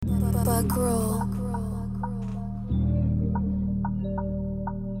BuckRoll.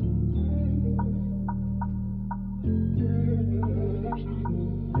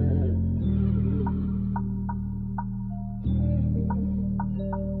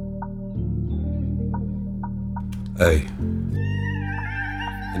 Hey,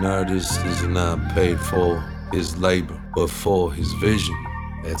 an artist is not paid for his labor, but for his vision.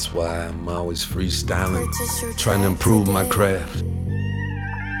 That's why I'm always freestyling, trying to improve my craft.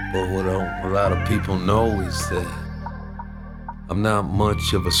 But what a lot of people know is that I'm not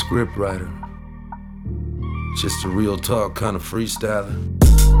much of a script writer, just a real talk kind of freestyler.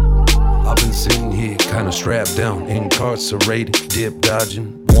 I've been sitting here kinda strapped down, incarcerated, dip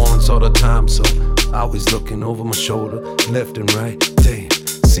dodging warrants all the time, so always looking over my shoulder, left and right. Damn,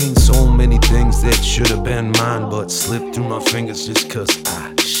 seen so many things that should have been mine, but slipped through my fingers just cause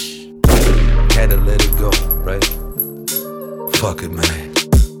I had to let it go, right? Fuck it, man.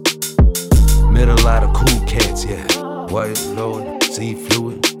 Met a lot of cool cats, yeah. White, Lord, C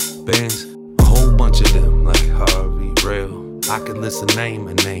Fluid, bands, a whole bunch of them, like Harvey, Rail. I could list a name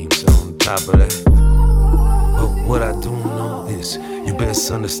and names on top of that. But what I do know is, you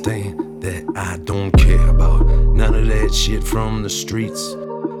best understand that I don't care about none of that shit from the streets.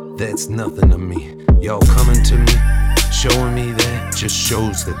 That's nothing to me. Y'all coming to me, showing me that, just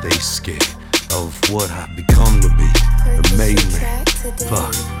shows that they scared of what I've become to be. The made man.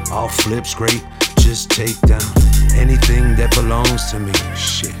 Fuck, all flips great, just take down anything that belongs to me.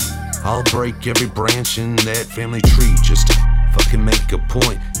 Shit, I'll break every branch in that family tree just to fucking make a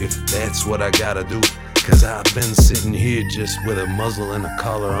point, if that's what I gotta do. Cause I've been sitting here just with a muzzle and a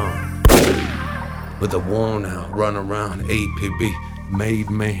collar on, with a worn out, run around, APB, made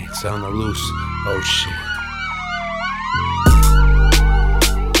man, on the loose, oh shit.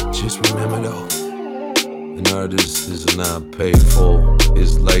 Just remember though, an artist is not paid for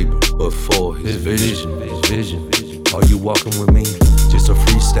his labor, but for his vision. Are you walking with me? Just a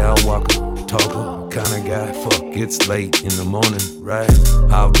freestyle walker, talker kinda guy. Fuck, it's late in the morning, right?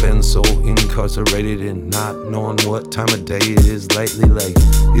 I've been so incarcerated and not knowing what time of day it is lately. Like,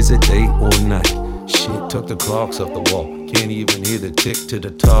 is it day or night? Shit, took the clocks off the wall. Can't even hear the tick to the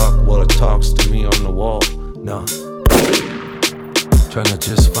talk while it talks to me on the wall. Nah. Trying to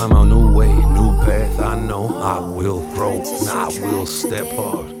just find my new way, new path. I know I will grow, I will step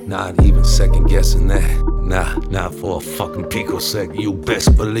hard. Not even second guessing that. Nah, not for a fucking picosec. You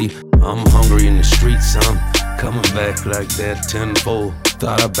best believe I'm hungry in the streets. I'm coming back like that tenfold.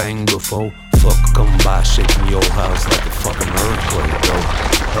 Thought I banged before. Fuck, come by shaking your house like a fucking earthquake,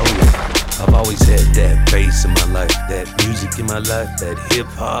 though. Oh yeah. I've always had that bass in my life, that music in my life, that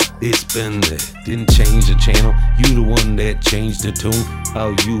hip-hop, it's been there. Didn't change the channel, you the one that changed the tune.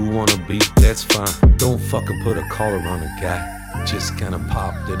 How you wanna be, that's fine. Don't fucking put a collar on a guy. Just kinda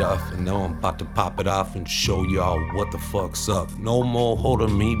popped it off, and now I'm about to pop it off and show y'all what the fuck's up. No more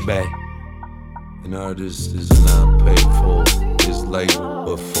holding me back. An artist is not paid for his labor,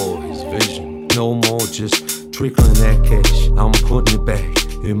 but for his vision. No more just trickling that cash, I'm putting it back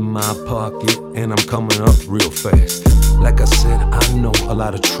in my pocket, and I'm coming up real fast. Like I said, I know a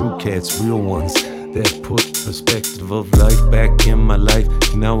lot of true cats, real ones, that put perspective of life back in my life.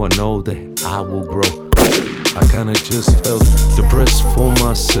 Now I know that I will grow. I kinda just felt depressed for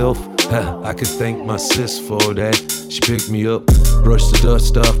myself. I could thank my sis for that. She picked me up, brushed the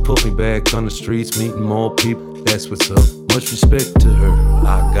dust off, put me back on the streets, meeting more people. That's what's up. Much respect to her.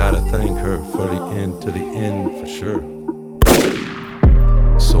 I gotta thank her for the end to the end for sure.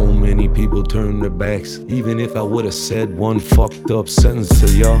 So many people turn their backs. Even if I would've said one fucked up sentence to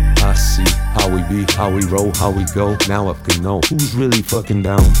y'all, I see how we be, how we roll, how we go. Now I can know who's really fucking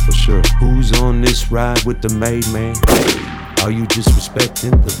down for sure. Who's on this ride with the made man? Are you just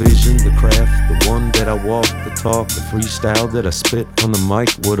respecting the vision, the craft, the one that I walk, the talk, the freestyle that I spit on the mic?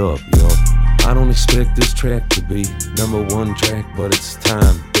 What up, yo? I don't expect this track to be #1 track, but it's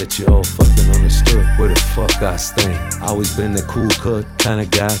time that you all fucking understood where the fuck I stand. Always been the cool cut kinda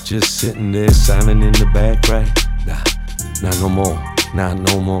guy, just sitting there silent in the back, right? Nah, not no more, not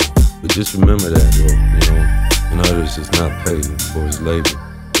no more. But just remember that, yo, you know, an artist is not paid for his labor,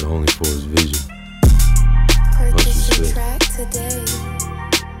 but only for his vision. Purchase your track today.